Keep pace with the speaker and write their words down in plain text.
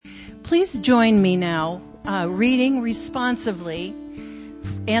Please join me now, reading responsively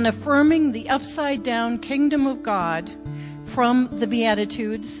and affirming the upside-down kingdom of God from the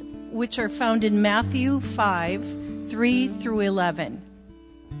Beatitudes, which are found in Matthew 5, 3 through 11.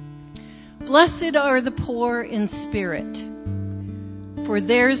 Blessed are the poor in spirit, for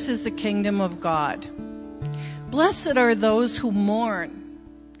theirs is the kingdom of God. Blessed are those who mourn,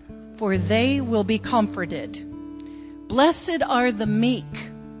 for they will be comforted. Blessed are the meek,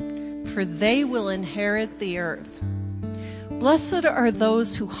 for they will inherit the earth. Blessed are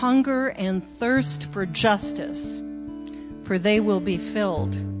those who hunger and thirst for justice, for they will be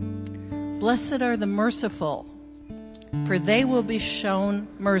filled. Blessed are the merciful, for they will be shown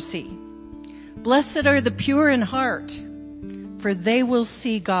mercy. Blessed are the pure in heart, for they will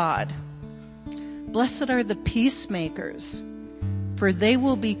see God. Blessed are the peacemakers, for they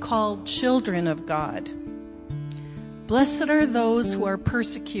will be called children of God. Blessed are those who are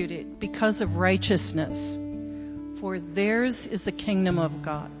persecuted because of righteousness, for theirs is the kingdom of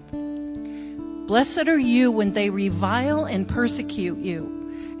God. Blessed are you when they revile and persecute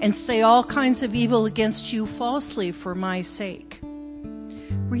you, and say all kinds of evil against you falsely for my sake.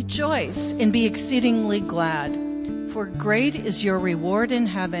 Rejoice and be exceedingly glad, for great is your reward in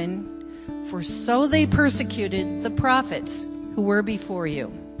heaven, for so they persecuted the prophets who were before you.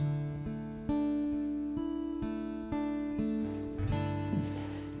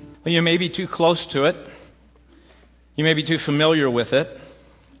 Well, you may be too close to it. You may be too familiar with it.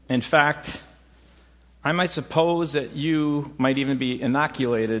 In fact, I might suppose that you might even be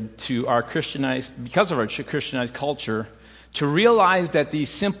inoculated to our Christianized, because of our Christianized culture, to realize that these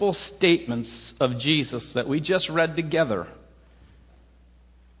simple statements of Jesus that we just read together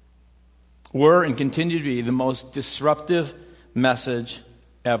were and continue to be the most disruptive message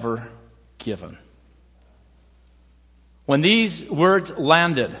ever given. When these words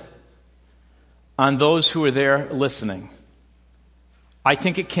landed on those who were there listening, I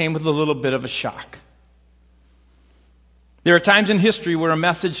think it came with a little bit of a shock. There are times in history where a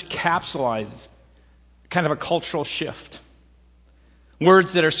message capsulizes kind of a cultural shift.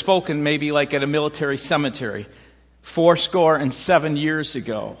 Words that are spoken maybe like at a military cemetery 407 years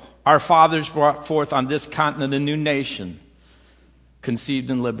ago. Our fathers brought forth on this continent a new nation, conceived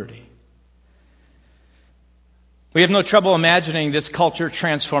in liberty. We have no trouble imagining this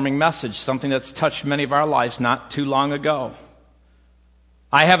culture-transforming message, something that's touched many of our lives not too long ago.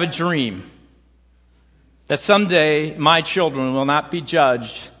 I have a dream that someday my children will not be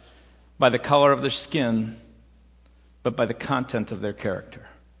judged by the color of their skin, but by the content of their character.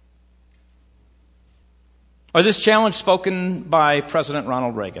 Or this challenge spoken by President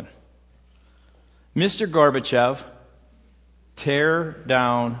Ronald Reagan. Mr. Gorbachev, tear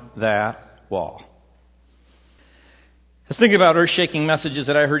down that wall. I was thinking about earth-shaking messages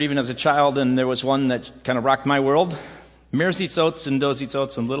that I heard even as a child, and there was one that kind of rocked my world. Mares eats oats and does eats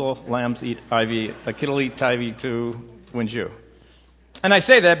oats and little lambs eat ivy. A kid'll eat ivy too, wouldn't you? And I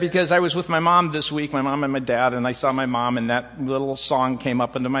say that because I was with my mom this week, my mom and my dad, and I saw my mom, and that little song came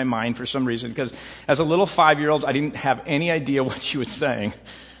up into my mind for some reason, because as a little 5-year-old, I didn't have any idea what she was saying.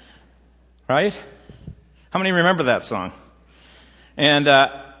 Right? How many remember that song? And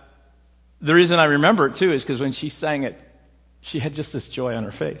the reason I remember it, too, is because when she sang it, she had just this joy on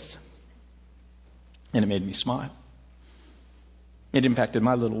her face. And it made me smile. It impacted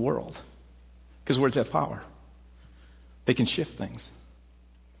my little world. Because words have power. They can shift things.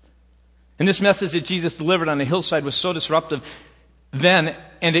 And this message that Jesus delivered on the hillside was so disruptive then,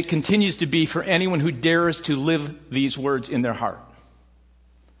 and it continues to be for anyone who dares to live these words in their heart.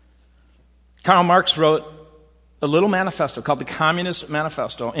 Karl Marx wrote a little manifesto called the Communist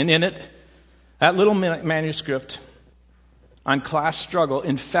Manifesto, and in it, that little manuscript on class struggle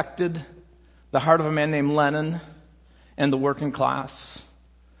infected the heart of a man named Lenin and the working class,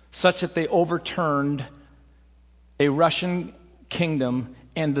 such that they overturned a Russian kingdom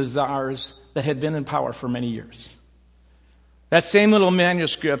and the czars that had been in power for many years. That same little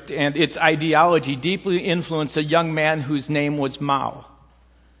manuscript and its ideology deeply influenced a young man whose name was Mao.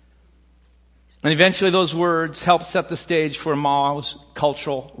 And eventually those words helped set the stage for Mao's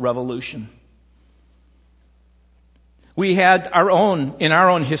cultural revolution. We had in our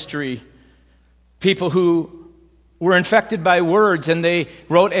own history, people who were infected by words, and they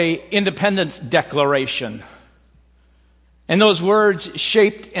wrote an independence declaration. And those words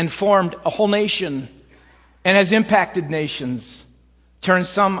shaped and formed a whole nation, and has impacted nations, turned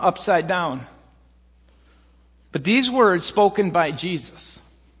some upside down. But these words spoken by Jesus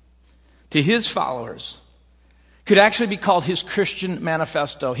to his followers could actually be called his Christian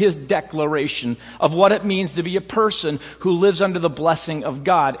manifesto, his declaration of what it means to be a person who lives under the blessing of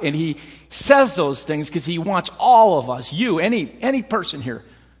God. And he says those things because he wants all of us, you, any person here,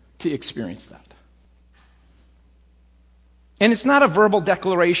 to experience that. And it's not a verbal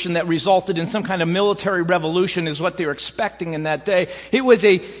declaration that resulted in some kind of military revolution is what they were expecting in that day. It was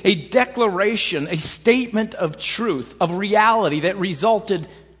a declaration, a statement of truth, of reality that resulted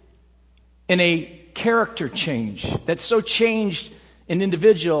in a character change that so changed an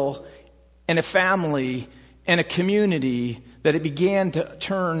individual and a family and a community that it began to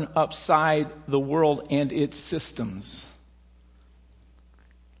turn upside the world and its systems.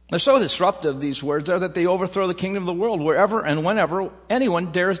 They're so disruptive, these words are, that they overthrow the kingdom of the world wherever and whenever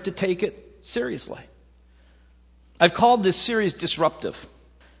anyone dares to take it seriously. I've called this series Disruptive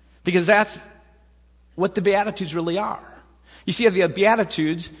because that's what the Beatitudes really are. You see, you have the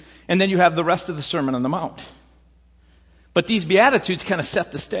Beatitudes, and then you have the rest of the Sermon on the Mount. But these Beatitudes kind of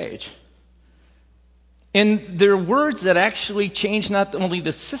set the stage. And they're words that actually change not only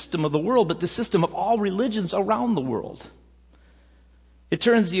the system of the world, but the system of all religions around the world. It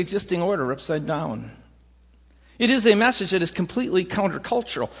turns the existing order upside down. It is a message that is completely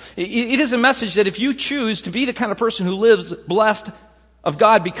countercultural. It is a message that if you choose to be the kind of person who lives blessed of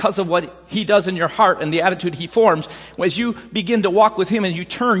God because of what he does in your heart and the attitude he forms, as you begin to walk with him and you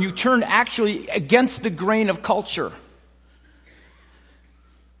turn actually against the grain of culture.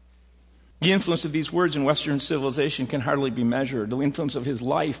 The influence of these words in Western civilization can hardly be measured. The influence of his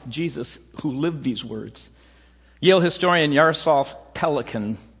life, Jesus, who lived these words. Yale historian Yaroslav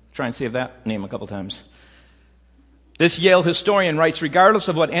Pelikan, try and say that name a couple times. This Yale historian writes, regardless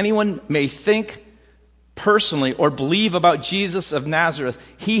of what anyone may think personally or believe about Jesus of Nazareth,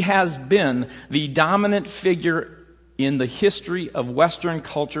 he has been the dominant figure in the history of Western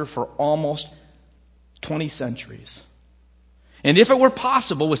culture for almost 20 centuries. And if it were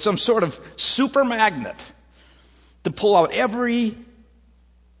possible with some sort of super magnet to pull out every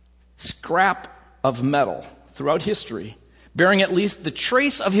scrap of metal throughout history, bearing at least the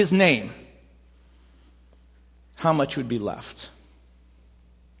trace of his name, how much would be left?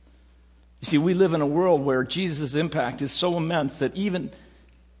 You see, we live in a world where Jesus' impact is so immense that even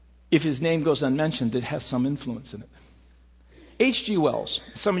if his name goes unmentioned, it has some influence in it. H.G. Wells,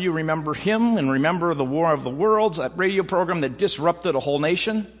 some of you remember him and remember the War of the Worlds, that radio program that disrupted a whole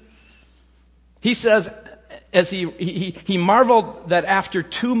nation. He says, as he marveled that after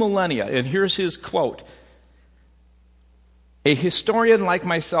 2 millennia, and here's his quote, a historian like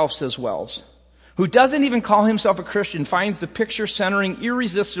myself, says Wells, who doesn't even call himself a Christian, finds the picture centering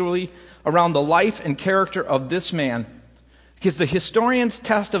irresistibly around the life and character of this man. Because the historian's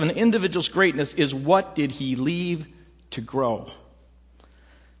test of an individual's greatness is, what did he leave to grow?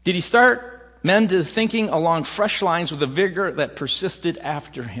 Did he start men to thinking along fresh lines with a vigor that persisted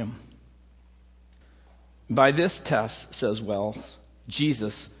after him? By this test, says Wells,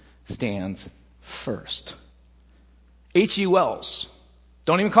 Jesus stands first. H.G. Wells,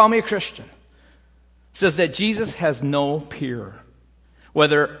 don't even call me a Christian, says that Jesus has no peer.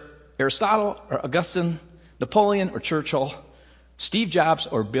 Whether Aristotle or Augustine, Napoleon or Churchill, Steve Jobs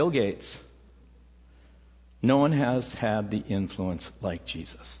or Bill Gates, no one has had the influence like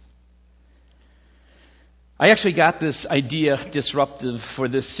Jesus. I actually got this idea, Disruptive, for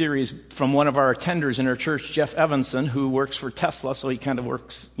this series from one of our attenders in our church, Jeff Evanson, who works for Tesla, so he kind of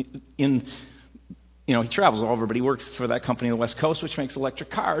works in, he travels all over, but he works for that company on the West Coast, which makes electric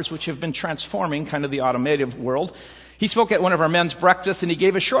cars, which have been transforming kind of the automotive world. He spoke at one of our men's breakfasts, and he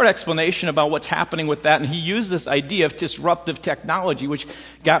gave a short explanation about what's happening with that, and he used this idea of disruptive technology, which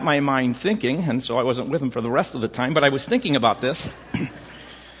got my mind thinking, and so I wasn't with him for the rest of the time, but I was thinking about this.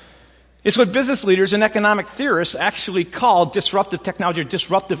 It's what business leaders and economic theorists actually call disruptive technology or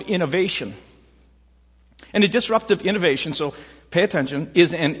disruptive innovation. And a disruptive innovation, so pay attention,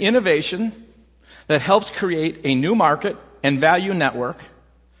 is an innovation that helps create a new market and value network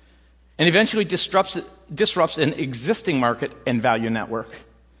and eventually disrupts an existing market and value network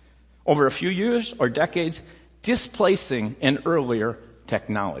over a few years or decades, displacing an earlier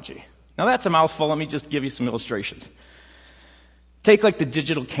technology. Now that's a mouthful. Let me just give you some illustrations. Take like the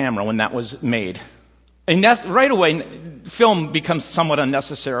digital camera when that was made. And that's, right away, film becomes somewhat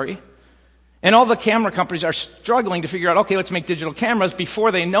unnecessary. And all the camera companies are struggling to figure out, okay, let's make digital cameras.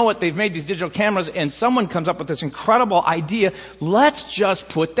 Before they know it, they've made these digital cameras, and someone comes up with this incredible idea, let's just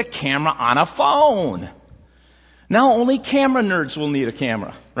put the camera on a phone. Now only camera nerds will need a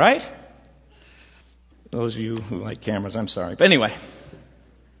camera, right? Those of you who like cameras, I'm sorry. But anyway.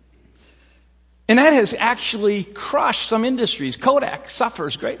 And that has actually crushed some industries. Kodak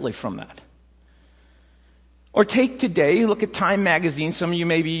suffers greatly from that. Or take today, look at Time magazine. Some of you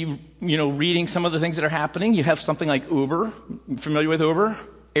may be, reading some of the things that are happening. You have something like Uber. Familiar with Uber?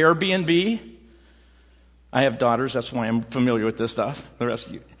 Airbnb. I have daughters, that's why I'm familiar with this stuff. The rest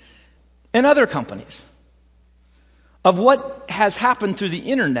of you. And other companies. Of what has happened through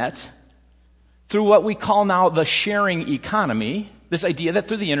the internet, through what we call now the sharing economy. This idea that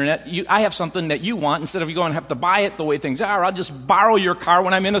through the internet, I have something that you want. Instead of you going to have to buy it the way things are, I'll just borrow your car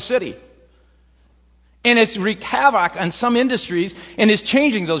when I'm in a city. And it's wreaked havoc on some industries and is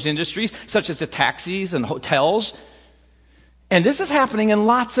changing those industries, such as the taxis and hotels. And this is happening in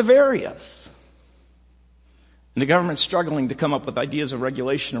lots of areas. And the government's struggling to come up with ideas of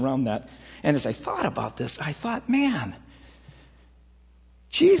regulation around that. And as I thought about this, I thought, man,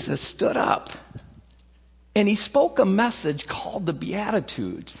 Jesus stood up and he spoke a message called the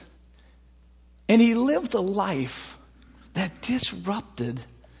Beatitudes. And he lived a life that disrupted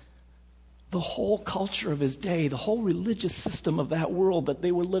the whole culture of his day, the whole religious system of that world that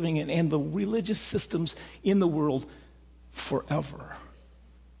they were living in, and the religious systems in the world forever.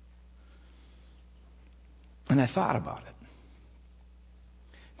 And I thought about it.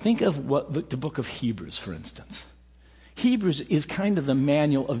 Think of the book of Hebrews, for instance. Hebrews is kind of the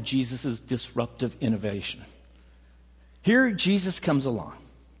manual of Jesus' disruptive innovation. Here Jesus comes along.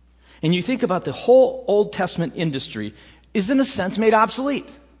 And you think about the whole Old Testament industry is in a sense made obsolete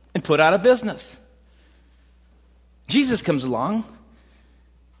and put out of business. Jesus comes along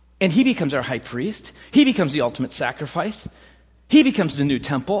and he becomes our high priest. He becomes the ultimate sacrifice. He becomes the new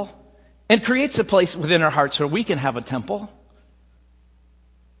temple and creates a place within our hearts where we can have a temple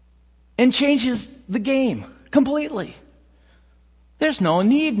and changes the game completely. There's no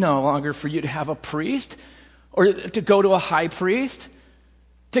need no longer for you to have a priest or to go to a high priest,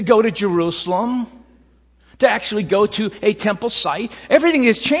 to go to Jerusalem, to actually go to a temple site. Everything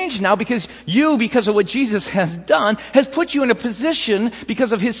has changed now because of what Jesus has done, has put you in a position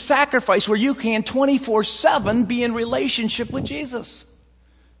because of his sacrifice where you can 24/7 be in relationship with Jesus.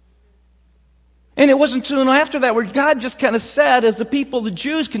 And it wasn't soon after that where God just kind of said, as the people, the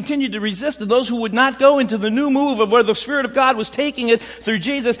Jews, continued to resist, and those who would not go into the new move of where the Spirit of God was taking it through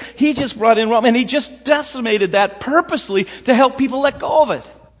Jesus, he just brought in Rome, and he just decimated that purposely to help people let go of it.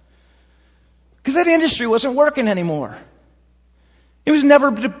 Because that industry wasn't working anymore. It was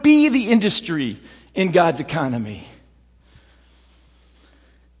never to be the industry in God's economy.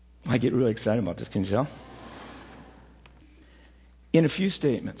 I get really excited about this, can you tell? In a few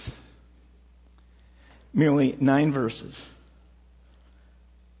statements, merely 9 verses,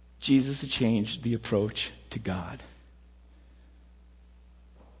 Jesus changed the approach to God.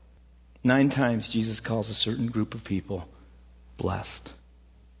 9 times Jesus calls a certain group of people blessed.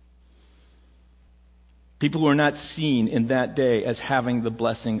 People who are not seen in that day as having the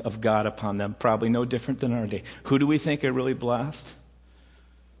blessing of God upon them, probably no different than our day. Who do we think are really blessed?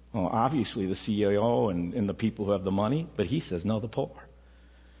 Well, obviously the CEO and the people who have the money, but he says, no, the poor.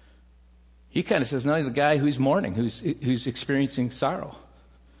 He kind of says, no, the guy who's mourning, who's experiencing sorrow.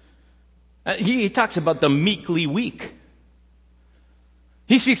 He talks about the meekly weak.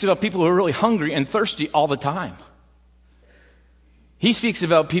 He speaks about people who are really hungry and thirsty all the time. He speaks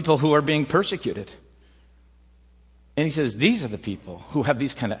about people who are being persecuted. And he says, these are the people who have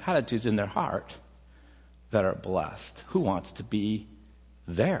these kind of attitudes in their heart that are blessed. Who wants to be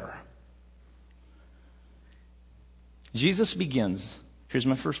there? Jesus begins, here's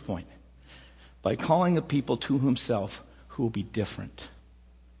my first point, by calling the people to himself who will be different.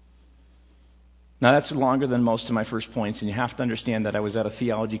 Now, that's longer than most of my first points, and you have to understand that I was at a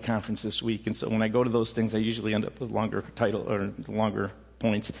theology conference this week, and so when I go to those things, I usually end up with longer title or longer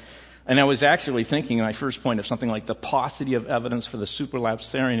points. And I was actually thinking in my first point of something like the paucity of evidence for the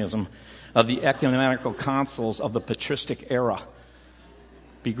superlapsarianism of the ecumenical councils of the patristic era.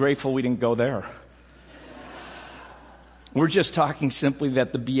 Be grateful we didn't go there. We're just talking simply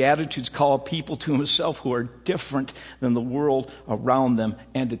that the Beatitudes call people to himself who are different than the world around them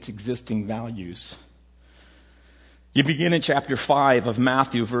and its existing values. You begin in chapter 5 of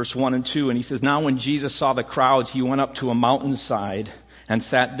Matthew, verse 1 and 2, and he says, now when Jesus saw the crowds, he went up to a mountainside and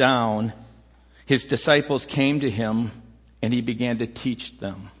sat down. His disciples came to him, and he began to teach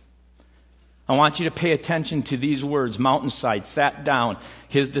them. I want you to pay attention to these words. Mountainside, sat down.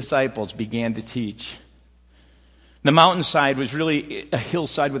 His disciples began to teach. The mountainside was really a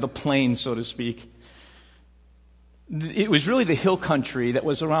hillside with a plain, so to speak. It was really the hill country that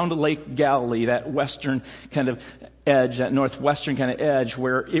was around the Lake Galilee, that western kind of edge, that northwestern kind of edge,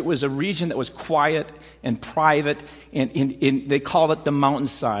 where it was a region that was quiet and private, and they called it the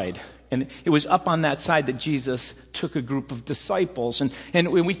mountainside. And it was up on that side that Jesus took a group of disciples. And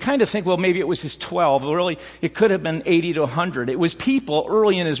we kind of think, well, maybe it was his 12. Really, it could have been 80 to 100. It was people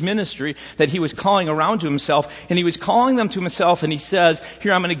early in his ministry that he was calling around to himself. And he was calling them to himself, and he says,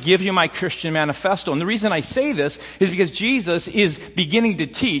 here, I'm going to give you my Christian manifesto. And the reason I say this is because Jesus is beginning to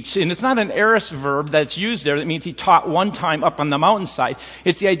teach. And it's not an aorist verb that's used there. That means he taught one time up on the mountainside.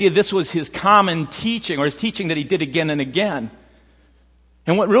 It's the idea this was his common teaching, or his teaching that he did again and again.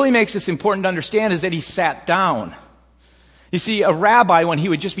 And what really makes this important to understand is that he sat down. You see, a rabbi, when he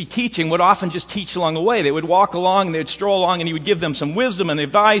would just be teaching, would often just teach along the way. They would walk along, and they would stroll along, and he would give them some wisdom and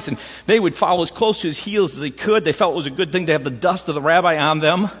advice, and they would follow as close to his heels as they could. They felt it was a good thing to have the dust of the rabbi on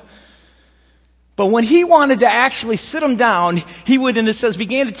them. But when he wanted to actually sit them down, he would, in a sense,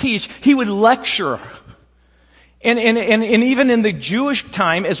 began to teach. He would lecture. And even in the Jewish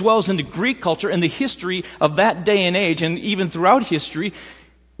time, as well as in the Greek culture, in the history of that day and age, and even throughout history,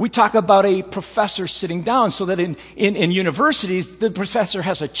 we talk about a professor sitting down, so that in universities, the professor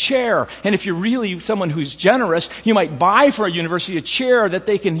has a chair. And if you're really someone who's generous, you might buy for a university a chair that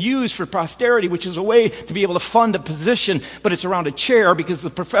they can use for posterity, which is a way to be able to fund a position, but it's around a chair because the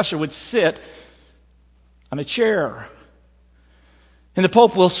professor would sit on a chair. And the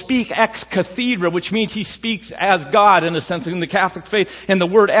Pope will speak ex cathedra, which means he speaks as God in a sense in the Catholic faith. And the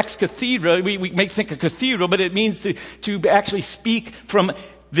word ex cathedra, we may think of cathedral, but it means to actually speak from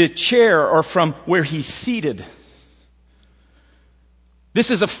the chair or from where he's seated. This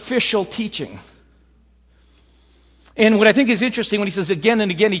is official teaching. And what I think is interesting when he says again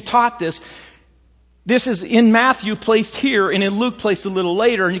and again he taught this, this is in Matthew placed here and in Luke placed a little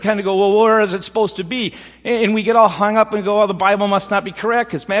later, and you kind of go, well, where is it supposed to be? And we get all hung up and go, oh, the Bible must not be correct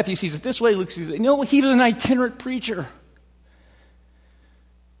because Matthew sees it this way, Luke sees it. No, he was an itinerant preacher.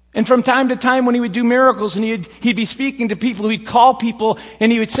 And from time to time when he would do miracles and he'd be speaking to people, he'd call people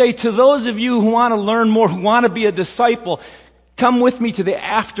and he would say, to those of you who want to learn more, who want to be a disciple, come with me to the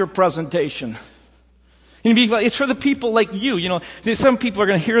after presentation. And it's for the people like you. You know, some people are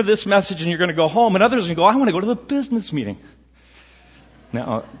going to hear this message and you're going to go home, and others are going to go, I want to go to the business meeting.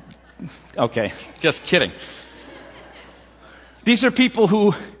 No, okay, just kidding. These are people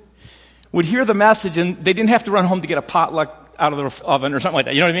who would hear the message and they didn't have to run home to get a potluck out of the oven or something like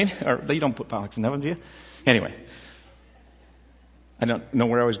that. You know what I mean? Or you don't put potlucks in the oven, do you? Anyway, I don't know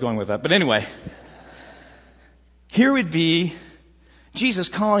where I was going with that. But anyway, here would be Jesus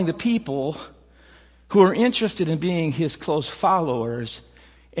calling the people who are interested in being his close followers,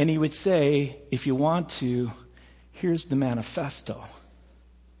 and he would say, if you want to, here's the manifesto.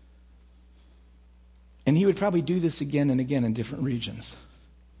 And he would probably do this again and again in different regions.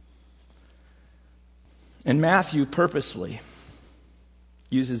 And Matthew purposely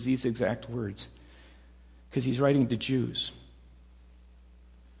uses these exact words because he's writing to Jews.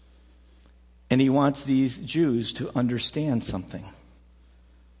 And he wants these Jews to understand something.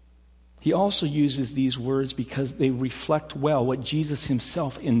 He also uses these words because they reflect well what Jesus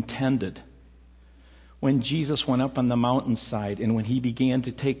himself intended. When Jesus went up on the mountainside and when he began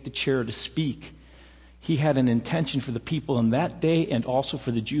to take the chair to speak, he had an intention for the people in that day and also for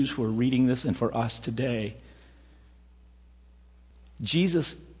the Jews who are reading this and for us today.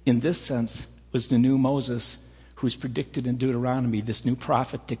 Jesus, in this sense, was the new Moses who was predicted in Deuteronomy, this new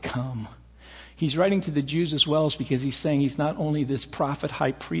prophet to come. He's writing to the Jews as well because he's saying he's not only this prophet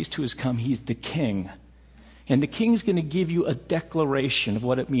high priest who has come, he's the king. And the king's going to give you a declaration of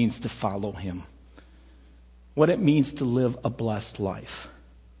what it means to follow him, what it means to live a blessed life.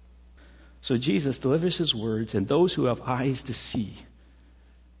 So Jesus delivers his words, and those who have eyes to see.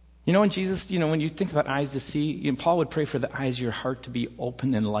 You know, when Jesus, when you think about eyes to see, Paul would pray for the eyes of your heart to be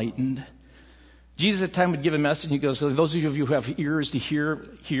open and enlightened. Jesus at times would give a message, and he goes, those of you who have ears to hear.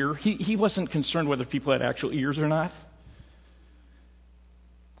 He wasn't concerned whether people had actual ears or not.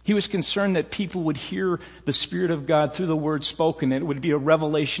 He was concerned that people would hear the Spirit of God through the word spoken, that it would be a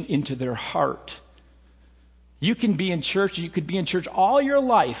revelation into their heart. You can be in church, you could be in church all your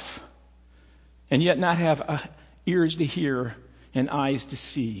life, and yet not have ears to hear and eyes to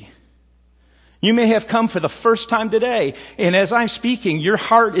see. You may have come for the first time today, and as I'm speaking, your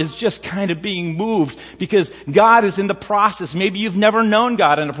heart is just kind of being moved because God is in the process. Maybe you've never known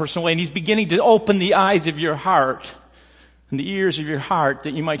God in a personal way, and he's beginning to open the eyes of your heart and the ears of your heart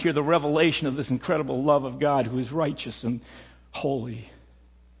that you might hear the revelation of this incredible love of God who is righteous and holy.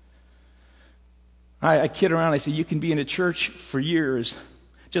 I kid around. I say, you can be in a church for years,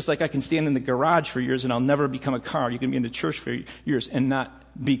 just like I can stand in the garage for years and I'll never become a car. You can be in the church for years and not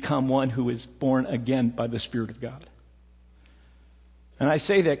become one who is born again by the Spirit of God. And I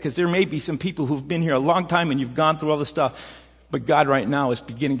say that because there may be some people who've been here a long time and you've gone through all this stuff, But God right now is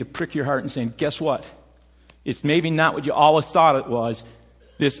beginning to prick your heart and saying, guess what? It's maybe not what you always thought it was.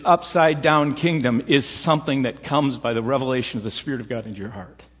 This upside-down kingdom is something that comes by the revelation of the Spirit of God into your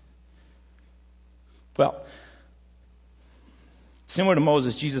heart. Well, similar to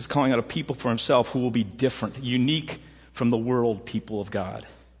Moses, Jesus is calling out a people for himself who will be different, unique from the world people of God.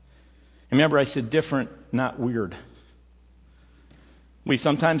 And remember, I said different, not weird. We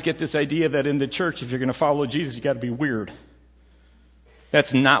sometimes get this idea that in the church, if you're going to follow Jesus, you've got to be weird.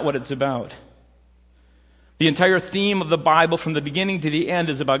 That's not what it's about. The entire theme of the Bible from the beginning to the end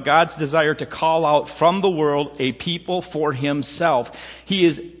is about God's desire to call out from the world a people for himself. He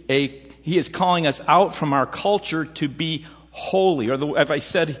is calling us out from our culture to be holy, or as I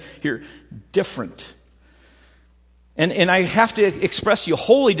said here, different. And I have to express to you,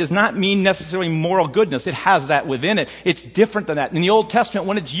 holy does not mean necessarily moral goodness. It has that within it. It's different than that. In the Old Testament,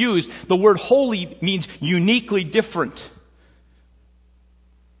 when it's used, the word holy means uniquely different.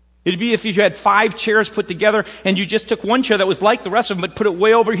 It'd be if you had 5 chairs put together and you just took one chair that was like the rest of them but put it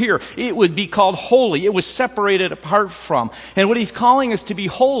way over here. It would be called holy. It was separated apart from. And what he's calling us to be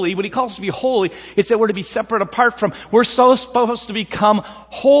holy, what he calls us to be holy, it's that we're to be separate apart from. We're so supposed to become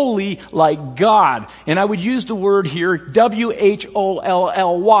holy like God. And I would use the word here,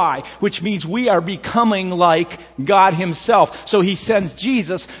 WHOLLY, which means we are becoming like God himself. So he sends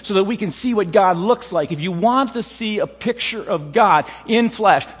Jesus so that we can see what God looks like. If you want to see a picture of God in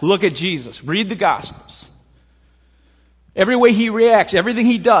flesh, look at Jesus. Read the Gospels. Every way he reacts, everything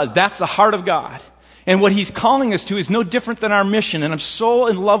he does, that's the heart of God. And what he's calling us to is no different than our mission. And I'm so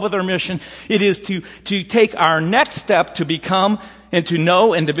in love with our mission. It is to take our next step to become and to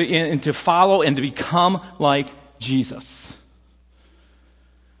know and to follow and to become like Jesus.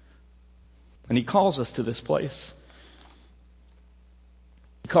 And he calls us to this place.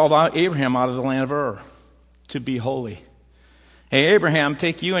 He called out Abraham out of the land of Ur to be holy. Hey, Abraham,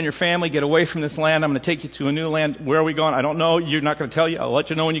 take you and your family, get away from this land. I'm going to take you to a new land. Where are we going? I don't know. You're not going to tell you. I'll let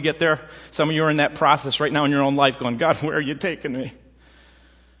you know when you get there. Some of you are in that process right now in your own life going, God, where are you taking me?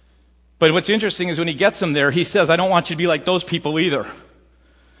 But what's interesting is when he gets them there, he says, I don't want you to be like those people either.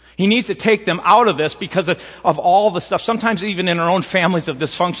 He needs to take them out of this because of all the stuff. Sometimes even in our own families of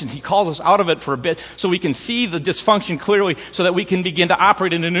dysfunctions, he calls us out of it for a bit so we can see the dysfunction clearly so that we can begin to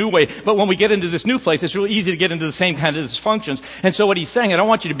operate in a new way. But when we get into this new place, it's really easy to get into the same kind of dysfunctions. And so what he's saying, I don't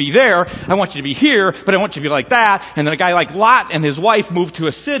want you to be there. I want you to be here, but I want you to be like that. And then a guy like Lot and his wife move to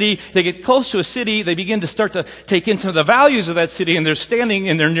a city. They get close to a city. They begin to start to take in some of the values of that city. And they're standing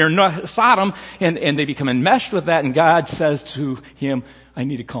and they're near Sodom and they become enmeshed with that. And God says to him, I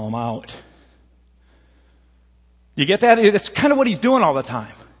need to call him out. You get that? That's kind of what he's doing all the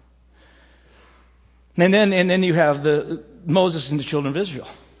time. And then you have Moses and the children of Israel.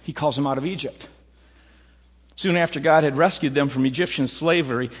 He calls them out of Egypt. Soon after God had rescued them from Egyptian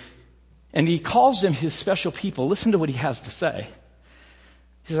slavery, and he calls them his special people. Listen to what he has to say.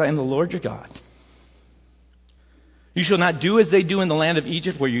 He says, I am the Lord your God. You shall not do as they do in the land of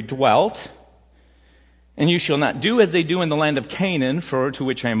Egypt where you dwelt, and you shall not do as they do in the land of Canaan, to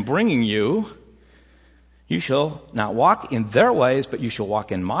which I am bringing you. You shall not walk in their ways, but you shall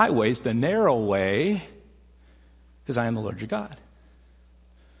walk in my ways, the narrow way, because I am the Lord your God.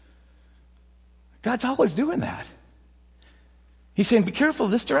 God's always doing that. He's saying, be careful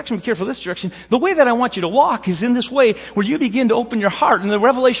of this direction, be careful of this direction. The way that I want you to walk is in this way where you begin to open your heart and the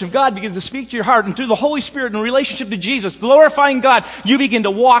revelation of God begins to speak to your heart, and through the Holy Spirit in relationship to Jesus, glorifying God, you begin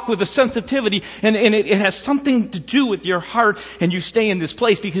to walk with a sensitivity, and it has something to do with your heart, and you stay in this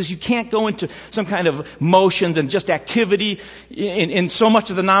place because you can't go into some kind of motions and just activity in so much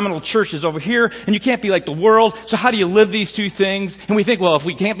of the nominal church is over here, and you can't be like the world. So how do you live these two things? And we think, well, if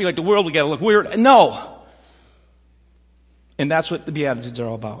we can't be like the world, we got to look weird. No. And that's what the Beatitudes are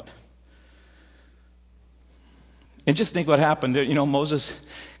all about. And just think what happened. You know, Moses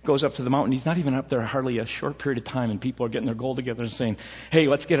goes up to the mountain. He's not even up there hardly a short period of time, and people are getting their gold together and saying, hey,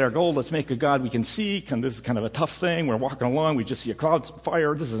 let's get our gold. Let's make a God we can see. And this is kind of a tough thing. We're walking along. We just see a cloud of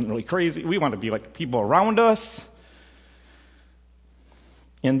fire. This isn't really crazy. We want to be like people around us.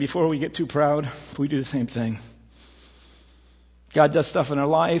 And before we get too proud, we do the same thing. God does stuff in our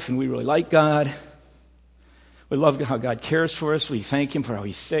life, and we really like God. We love how God cares for us. We thank him for how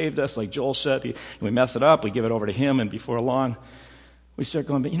he saved us. Like Joel said, we mess it up, we give it over to him, and before long, we start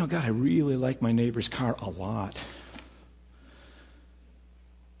going, but you know, God, I really like my neighbor's car a lot.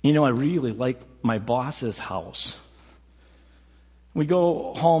 You know, I really like my boss's house. We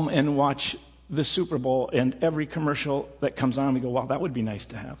go home and watch the Super Bowl, and every commercial that comes on, we go, wow, that would be nice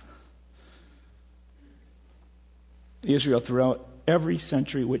to have. Israel, throughout every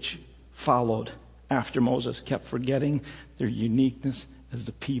century which followed after Moses kept forgetting their uniqueness as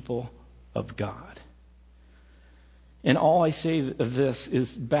the people of God. And all I say of this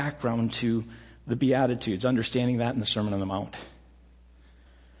is background to the Beatitudes, understanding that in the Sermon on the Mount.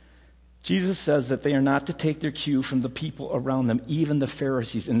 Jesus says that they are not to take their cue from the people around them, even the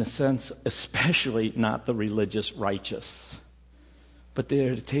Pharisees, in a sense, especially not the religious righteous. But they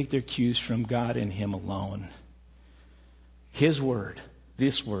are to take their cues from God and Him alone. His word,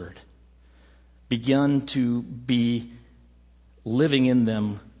 this word, begun to be living in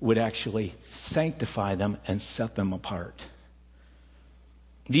them would actually sanctify them and set them apart.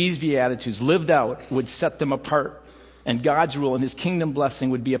 These Beatitudes, lived out, would set them apart, and God's rule and His kingdom blessing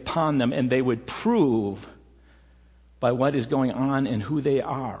would be upon them, and they would prove by what is going on and who they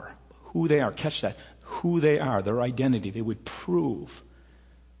are. Who they are, catch that, who they are, their identity. They would prove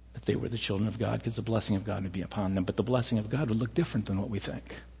that they were the children of God because the blessing of God would be upon them. But the blessing of God would look different than what we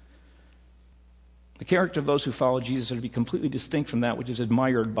think. The character of those who follow Jesus are to be completely distinct from that which is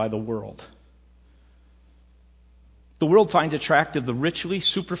admired by the world. The world finds attractive the ritually,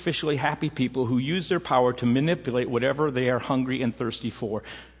 superficially happy people who use their power to manipulate whatever they are hungry and thirsty for,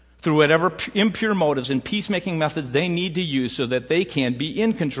 through whatever impure motives and peacemaking methods they need to use so that they can be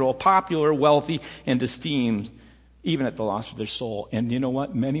in control, popular, wealthy, and esteemed, even at the loss of their soul. And you know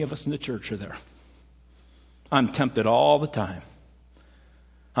what? Many of us in the church are there. I'm tempted all the time.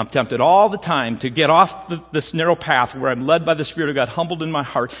 I'm tempted all the time to get off this narrow path where I'm led by the Spirit of God, humbled in my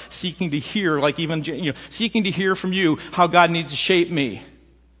heart, seeking to hear, like even, seeking to hear from you how God needs to shape me.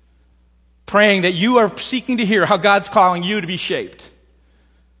 Praying that you are seeking to hear how God's calling you to be shaped.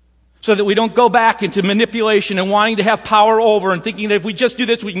 So that we don't go back into manipulation and wanting to have power over and thinking that if we just do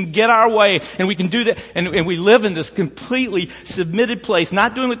this, we can get our way and we can do that. And we live in this completely submitted place,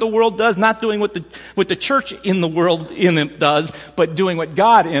 not doing what the world does, not doing what the church in the world in it does, but doing what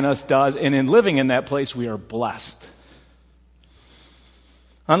God in us does. And in living in that place, we are blessed.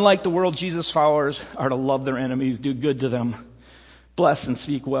 Unlike the world, Jesus' followers are to love their enemies, do good to them, bless and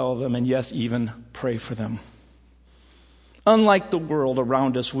speak well of them, and yes, even pray for them. Unlike the world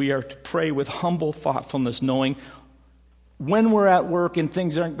around us, we are to pray with humble thoughtfulness, knowing when we're at work and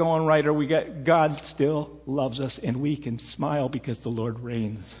things aren't going right, or God still loves us, and we can smile because the Lord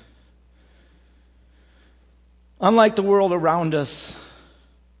reigns. Unlike the world around us,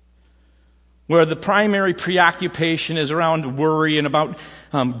 where the primary preoccupation is around worry and about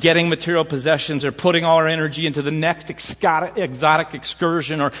getting material possessions or putting all our energy into the next exotic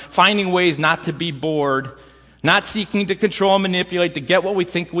excursion or finding ways not to be bored, not seeking to control and manipulate to get what we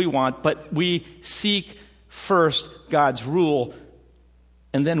think we want, but we seek first God's rule,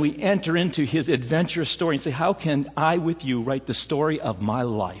 and then we enter into His adventurous story and say, how can I with you write the story of my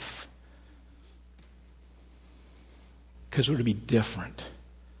life? Because we're to be different,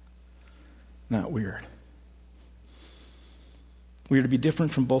 not weird. We're to be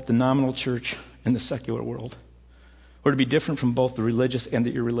different from both the nominal church and the secular world. We're to be different from both the religious and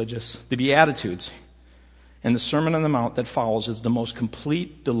the irreligious. The Beatitudes and the Sermon on the Mount that follows is the most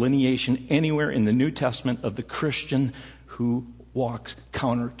complete delineation anywhere in the New Testament of the Christian who walks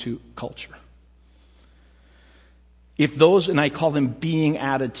counter to culture. If those, and I call them being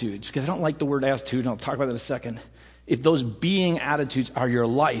attitudes, because I don't like the word attitude, and I'll talk about that in a second. If those being attitudes are your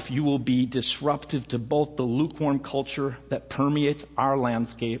life, you will be disruptive to both the lukewarm culture that permeates our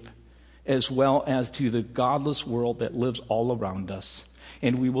landscape as well as to the godless world that lives all around us.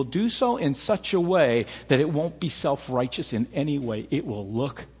 And we will do so in such a way that it won't be self-righteous in any way. It will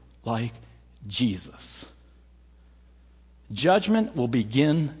look like Jesus. Judgment will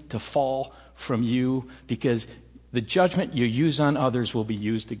begin to fall from you because the judgment you use on others will be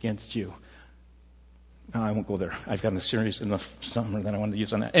used against you. No, I won't go there. I've got a series in the summer that I wanted to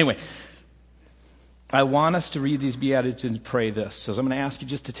use on that. Anyway, I want us to read these Beatitudes and pray this. So I'm going to ask you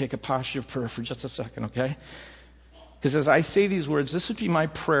just to take a posture of prayer for just a second, okay? Because as I say these words, this would be my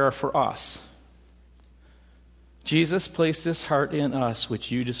prayer for us. Jesus, place this heart in us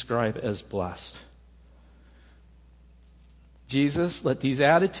which you describe as blessed. Jesus, let these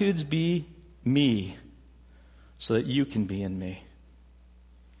attitudes be me so that you can be in me.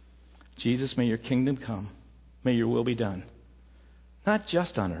 Jesus, may your kingdom come. May your will be done. Not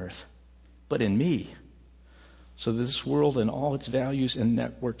just on earth, but in me. So this world and all its values and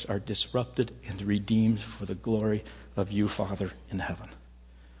networks are disrupted and redeemed for the glory of you, Father, in heaven.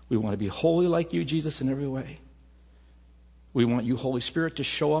 We want to be holy like you, Jesus, in every way. We want you, Holy Spirit, to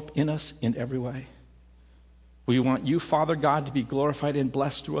show up in us in every way. We want you, Father God, to be glorified and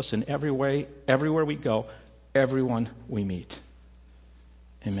blessed through us in every way, everywhere we go, everyone we meet.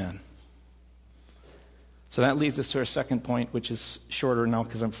 Amen. So that leads us to our second point, which is shorter now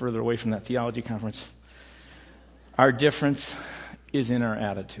because I'm further away from that theology conference. Our difference is in our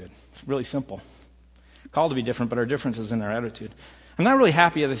attitude. It's really simple. Called to be different, but our difference is in our attitude. I'm not really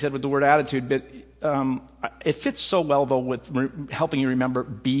happy, as I said, with the word attitude, but it fits so well, though, with helping you remember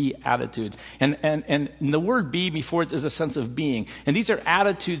be attitudes. And the word be before it is a sense of being. And these are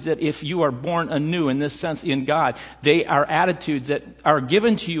attitudes that if you are born anew in this sense in God, they are attitudes that are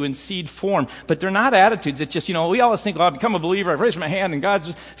given to you in seed form. But they're not attitudes that just, we always think, well, I've become a believer, I've raised my hand, and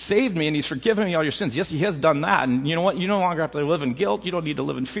God's saved me, and He's forgiven me all your sins. Yes, He has done that. And you know what? You no longer have to live in guilt. You don't need to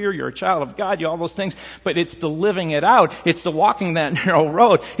live in fear. You're a child of God. You all those things. But it's the living it out. It's the walking that narrow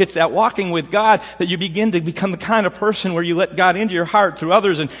road. It's that walking with God that you begin to become the kind of person where you let God into your heart through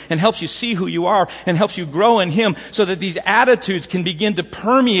others and helps you see who you are and helps you grow in Him so that these attitudes can begin to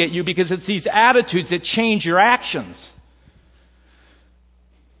permeate you, because it's these attitudes that change your actions.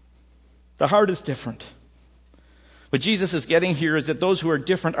 The heart is different. What Jesus is getting here is that those who are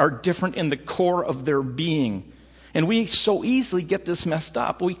different in the core of their being. And we so easily get this messed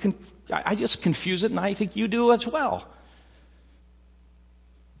up. I just confuse it, and I think you do as well.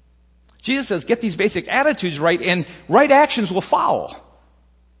 Jesus says, get these basic attitudes right, and right actions will follow.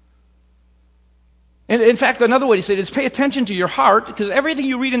 And in fact, another way to say it is pay attention to your heart, because everything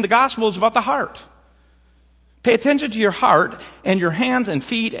you read in the gospel is about the heart. Pay attention to your heart, and your hands and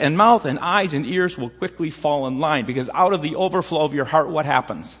feet and mouth and eyes and ears will quickly fall in line, because out of the overflow of your heart, what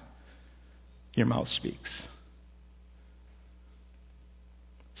happens? Your mouth speaks.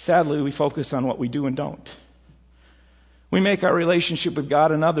 Sadly, we focus on what we do and don't. We make our relationship with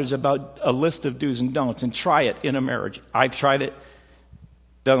God and others about a list of do's and don'ts, and try it in a marriage. I've tried it.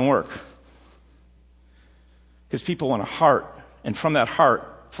 Doesn't work. Because people want a heart, and from that heart,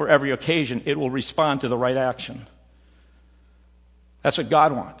 for every occasion, it will respond to the right action. That's what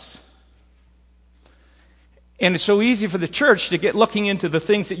God wants. And it's so easy for the church to get looking into the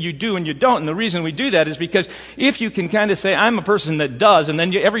things that you do and you don't. And the reason we do that is because if you can kind of say, I'm a person that does, and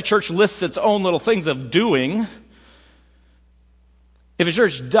then every church lists its own little things of doing. If a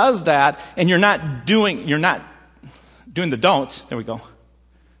church does that and you're not doing the don'ts, there we go,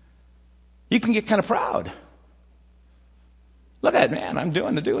 you can get kind of proud. Look at it, man, I'm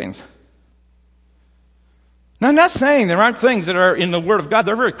doing the doings. Now, I'm not saying there aren't things that are in the Word of God.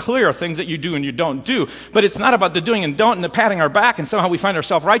 They're very clear things that you do and you don't do. But it's not about the doing and don't and the patting our back and somehow we find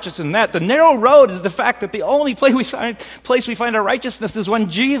ourselves righteous in that. The narrow road is the fact that the only place we find our righteousness is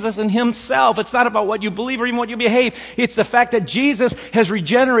when Jesus and Himself. It's not about what you believe or even what you behave. It's the fact that Jesus has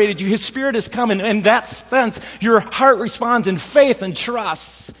regenerated you. His Spirit has come, and in that sense, your heart responds in faith and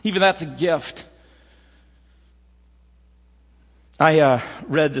trust. Even that's a gift. I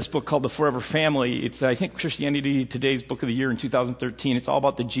read this book called The Forever Family. It's, I think, Christianity Today's Book of the Year in 2013. It's all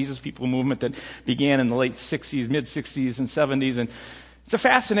about the Jesus People movement that began in the late 60s, mid-60s, and 70s. And it's a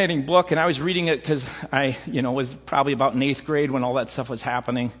fascinating book, and I was reading it because I, was probably about in 8th grade when all that stuff was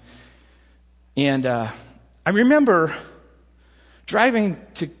happening. And I remember driving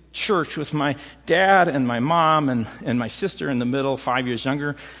to church with my dad and my mom and my sister in the middle, 5 years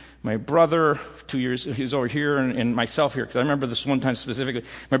younger. My brother, 2 years, he's over here, and myself here, because I remember this one time specifically.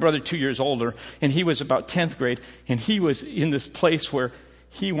 My brother, 2 years older, and he was about 10th grade, and he was in this place where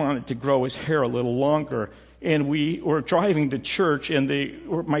he wanted to grow his hair a little longer. And we were driving to church, and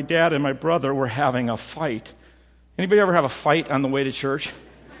my dad and my brother were having a fight. Anybody ever have a fight on the way to church?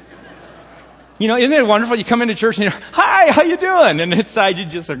 Isn't it wonderful? You come into church, and you're, hi, how you doing? And inside you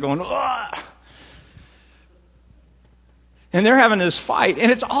just are going, ugh. And they're having this fight,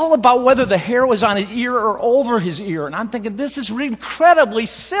 and it's all about whether the hair was on his ear or over his ear. And I'm thinking, this is incredibly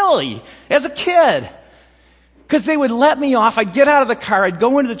silly as a kid. Because they would let me off. I'd get out of the car. I'd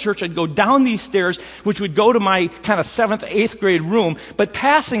go into the church. I'd go down these stairs, which would go to my kind of 7th, 8th grade room. But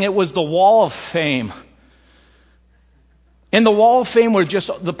passing it was the Wall of Fame. And the Wall of Fame were just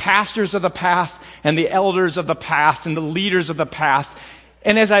the pastors of the past and the elders of the past and the leaders of the past.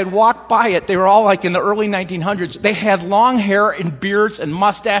 And as I'd walk by it, they were all like in the early 1900s. They had long hair and beards and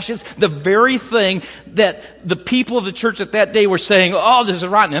mustaches, the very thing that the people of the church at that day were saying, oh, this is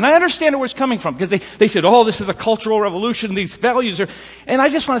rotten. And I understand where it's coming from, because they said, oh, this is a cultural revolution, these values are... And I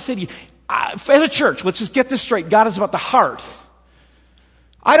just want to say to you, as a church, let's just get this straight. God is about the heart.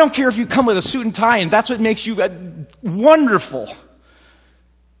 I don't care if you come with a suit and tie and that's what makes you wonderful.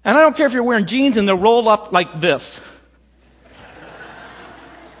 And I don't care if you're wearing jeans and they're rolled up like this.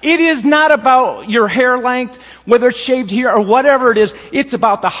 It is not about your hair length, whether it's shaved here or whatever it is. It's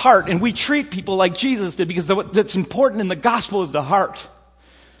about the heart. And we treat people like Jesus did, because what's important in the gospel is the heart.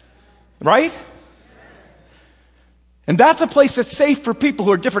 Right? And that's a place that's safe for people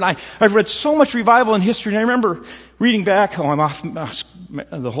who are different. I've read so much revival in history, and I remember reading back, I'm off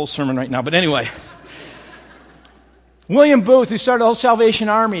the whole sermon right now, but anyway. William Booth, who started the whole Salvation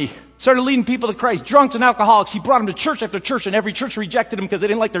Army, started leading people to Christ, drunks and alcoholics. He brought them to church after church, and every church rejected him because they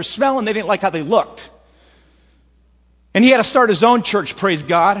didn't like their smell and they didn't like how they looked. And he had to start his own church, praise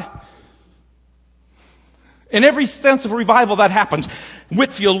God. In every sense of revival that happens,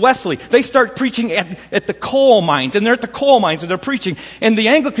 Whitfield, Wesley, they start preaching at the coal mines, and they're at the coal mines and they're preaching. And the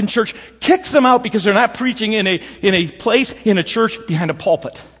Anglican church kicks them out because they're not preaching in a place, in a church, behind a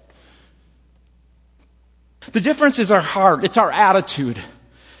pulpit. The difference is our heart. It's our attitude.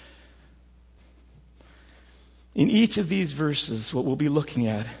 In each of these verses, what we'll be looking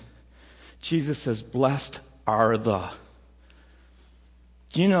at, Jesus says, blessed are the.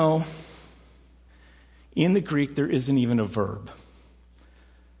 Do you know, in the Greek, there isn't even a verb.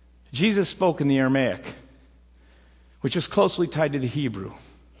 Jesus spoke in the Aramaic, which was closely tied to the Hebrew.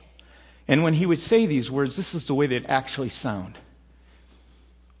 And when he would say these words, this is the way they'd actually sound.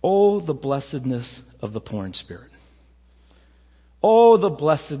 Oh, the blessedness of the poor in spirit. Oh, the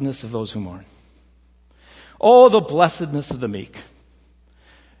blessedness of those who mourn. Oh, the blessedness of the meek.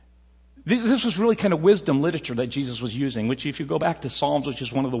 This was really kind of wisdom literature that Jesus was using, which if you go back to Psalms, which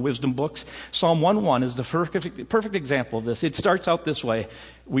is one of the wisdom books, Psalm 1:1 is the perfect example of this. It starts out this way.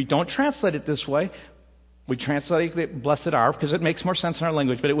 We don't translate it this way. We translate it blessed are because it makes more sense in our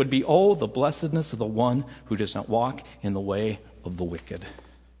language, but it would be, oh, the blessedness of the one who does not walk in the way of the wicked.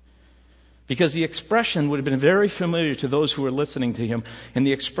 Because the expression would have been very familiar to those who were listening to him, and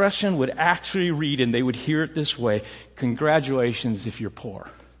the expression would actually read, and they would hear it this way, congratulations if you're poor.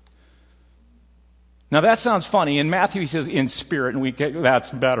 Now that sounds funny. In Matthew he says in spirit, and that's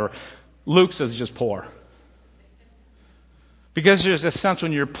better. Luke says just poor. Because there's a sense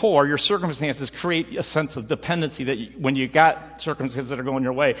when you're poor, your circumstances create a sense of dependency that when you got circumstances that are going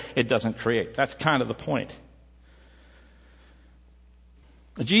your way, it doesn't create. That's kind of the point.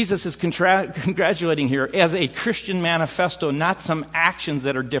 Jesus is congratulating here as a Christian manifesto, not some actions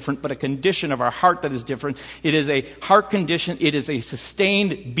that are different, but a condition of our heart that is different. It is a heart condition. It is a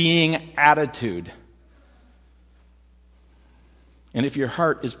sustained being attitude. And if your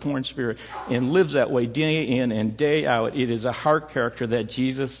heart is poor in spirit and lives that way day in and day out, it is a heart character that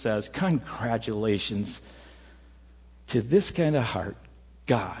Jesus says, congratulations. To this kind of heart,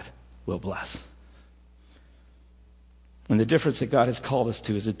 God will bless. And the difference that God has called us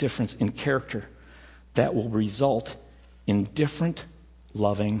to is a difference in character that will result in different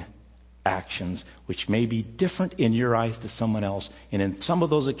loving actions, which may be different in your eyes to someone else. And in some of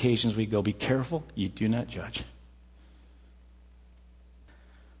those occasions we go, be careful, you do not judge.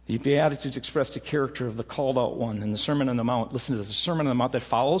 The Beatitudes express the character of the called out one. In the Sermon on the Mount, listen to this, the Sermon on the Mount that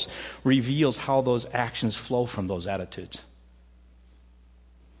follows reveals how those actions flow from those attitudes.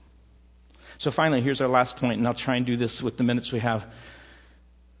 So finally, here's our last point, and I'll try and do this with the minutes we have.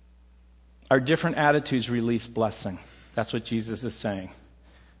 Our different attitudes release blessing. That's what Jesus is saying.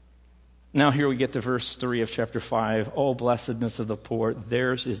 Now here we get to verse 3 of chapter 5. Oh, blessedness of the poor,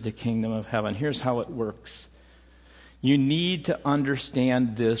 theirs is the kingdom of heaven. Here's how it works. You need to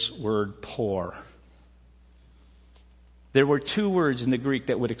understand this word poor. There were two words in the Greek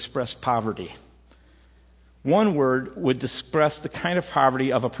that would express poverty. One word would express the kind of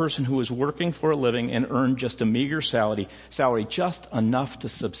poverty of a person who was working for a living and earned just a meager salary, just enough to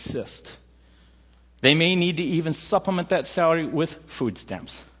subsist. They may need to even supplement that salary with food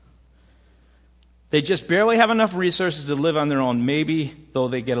stamps. They just barely have enough resources to live on their own, maybe though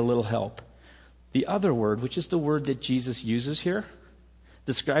they get a little help. The other word, which is the word that Jesus uses here,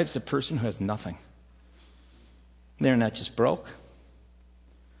 describes the person who has nothing. They're not just broke,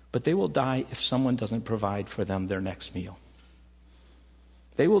 but they will die if someone doesn't provide for them their next meal.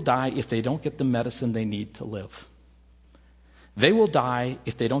 They will die if they don't get the medicine they need to live. They will die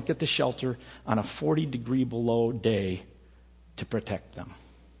if they don't get the shelter on a 40-degree below day to protect them.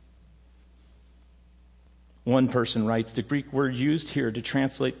 One person writes, the Greek word used here to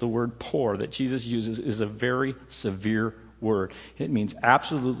translate the word poor that Jesus uses is a very severe word. It means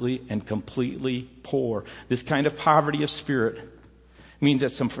absolutely and completely poor. This kind of poverty of spirit means that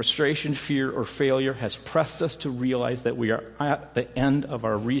some frustration, fear, or failure has pressed us to realize that we are at the end of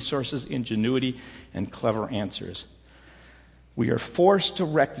our resources, ingenuity, and clever answers. We are forced to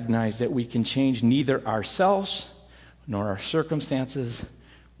recognize that we can change neither ourselves nor our circumstances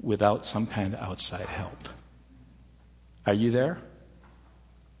without some kind of outside help. Are you there?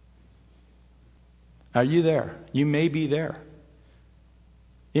 Are you there? You may be there.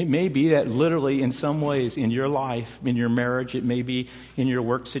 It may be that literally in some ways in your life, in your marriage, it may be in your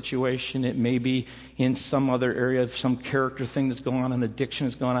work situation, it may be in some other area, some character thing that's going on, an addiction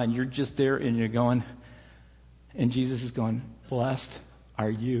that's going on. You're just there and you're going, and Jesus is going, blessed are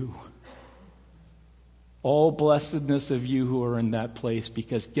you. Oh, blessedness of you who are in that place,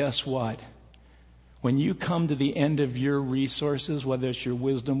 because guess what? When you come to the end of your resources, whether it's your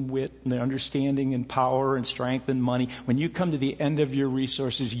wisdom, wit, and the understanding and power and strength and money, when you come to the end of your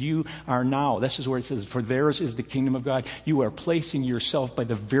resources, you are now, this is where it says, for theirs is the kingdom of God. You are placing yourself by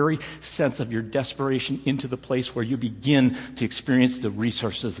the very sense of your desperation into the place where you begin to experience the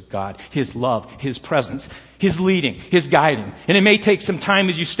resources of God, His love, His presence, His leading, His guiding. And it may take some time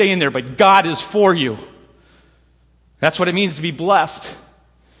as you stay in there, but God is for you. That's what it means to be blessed.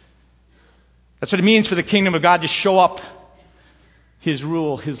 That's what it means for the kingdom of God to show up, His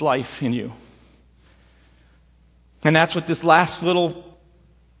rule, His life in you. And that's what this last little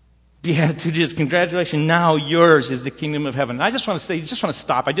beatitude is. Congratulations, now yours is the kingdom of heaven. And I just want to say, just want to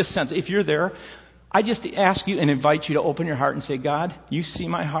stop. I just sense, if you're there, I just ask you and invite you to open your heart and say, God, you see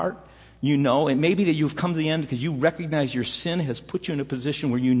my heart. You know, it may be that you've come to the end because you recognize your sin has put you in a position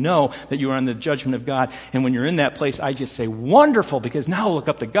where you know that you are on the judgment of God. And when you're in that place, I just say, wonderful, because now look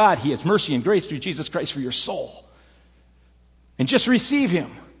up to God. He has mercy and grace through Jesus Christ for your soul. And just receive Him.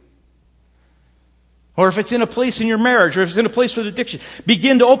 Or if it's in a place in your marriage, or if it's in a place with addiction,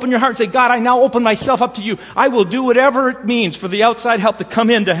 begin to open your heart and say, God, I now open myself up to you. I will do whatever it means for the outside help to come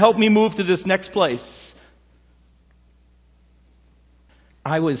in to help me move to this next place.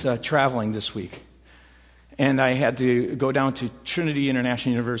 I was traveling this week, and I had to go down to Trinity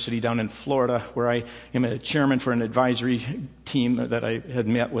International University down in Florida, where I am a chairman for an advisory team that I had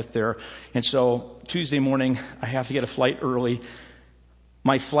met with there. And so Tuesday morning, I have to get a flight early.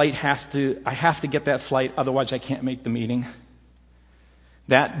 My flight I have to get that flight, otherwise I can't make the meeting.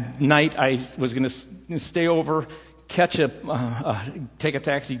 That night, I was going to stay over, take a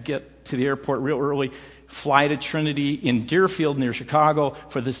taxi, get to the airport real early, fly to Trinity in Deerfield near Chicago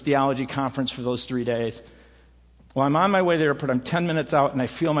for this theology conference for those 3 days. Well, I'm on my way to the airport. I'm 10 minutes out, and I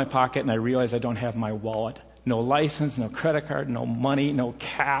feel my pocket, and I realize I don't have my wallet. No license, no credit card, no money, no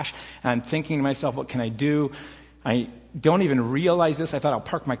cash. And I'm thinking to myself, what can I do? I don't even realize this. I thought, I'll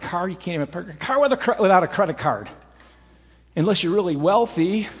park my car. You can't even park your car without a credit card. Unless you're really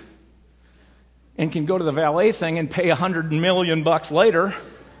wealthy and can go to the valet thing and pay $100 million later.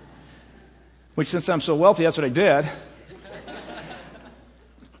 Which, since I'm so wealthy, that's what I did.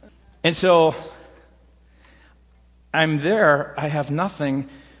 And so I'm there. I have nothing.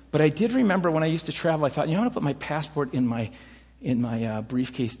 But I did remember when I used to travel, I thought, I'm going to put my passport in my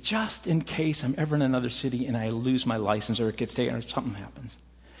briefcase just in case I'm ever in another city and I lose my license or it gets taken or something happens.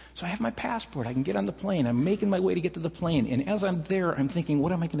 So I have my passport. I can get on the plane. I'm making my way to get to the plane. And as I'm there, I'm thinking,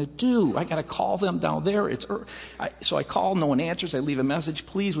 what am I going to do? I got to call them down there. So I call. No one answers. I leave a message.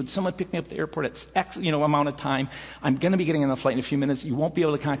 Please, would someone pick me up at the airport at X amount of time? I'm going to be getting on the flight in a few minutes. You won't be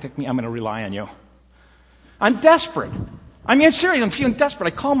able to contact me. I'm going to rely on you. I'm desperate. I mean, seriously, I'm feeling desperate.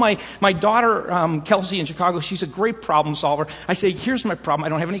 I call my daughter, Kelsey, in Chicago. She's a great problem solver. I say, here's my problem. I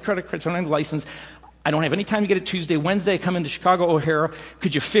don't have any credit cards. I don't have a license. I don't have any time to get it Tuesday. Wednesday, I come into Chicago O'Hara.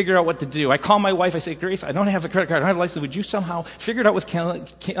 Could you figure out what to do? I call my wife. I say, Grace, I don't have a credit card. I don't have a license. Would you somehow figure it out with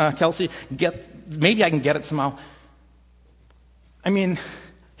Kelsey? Maybe I can get it somehow. I mean,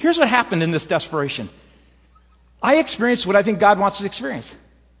 here's what happened in this desperation. I experienced what I think God wants us to experience.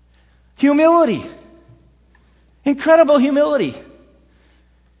 Humility. Incredible humility.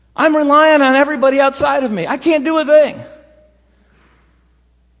 I'm relying on everybody outside of me. I can't do a thing.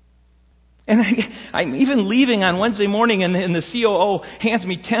 And I'm even leaving on Wednesday morning, and the COO hands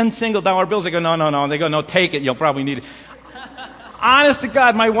me 10 single-dollar bills. I go, no. They go, no, take it. You'll probably need it. Honest to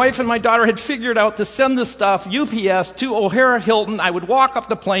God, my wife and my daughter had figured out to send the stuff, UPS, to O'Hara Hilton. I would walk off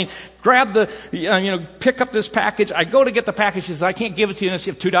the plane, grab pick up this package. I go to get the package. She says, I can't give it to you unless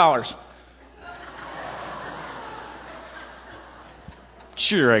you have $2.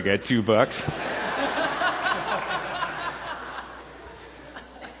 Sure, I got $2.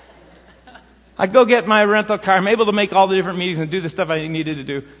 I go get my rental car. I'm able to make all the different meetings and do the stuff I needed to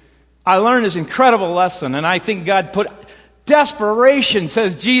do. I learned this incredible lesson, and I think God put desperation,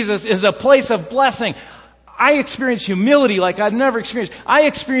 says Jesus, is a place of blessing. I experienced humility like I'd never experienced. I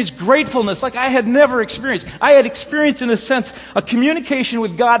experienced gratefulness like I had never experienced. I had experienced, in a sense, a communication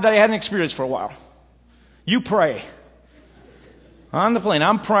with God that I hadn't experienced for a while. You pray. On the plane,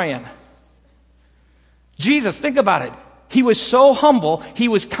 I'm praying. Jesus, think about it. He was so humble, he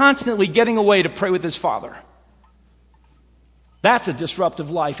was constantly getting away to pray with his Father. That's a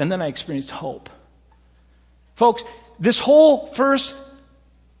disruptive life. And then I experienced hope. Folks, this whole first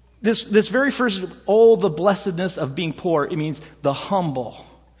This very first, oh, the blessedness of being poor, it means the humble,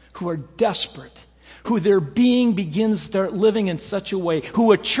 who are desperate, who their being begins to start living in such a way,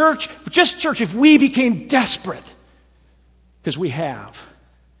 who a church, just church, if we became desperate, because we have.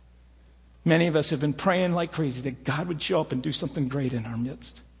 Many of us have been praying like crazy that God would show up and do something great in our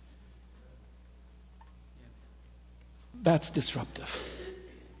midst. That's disruptive.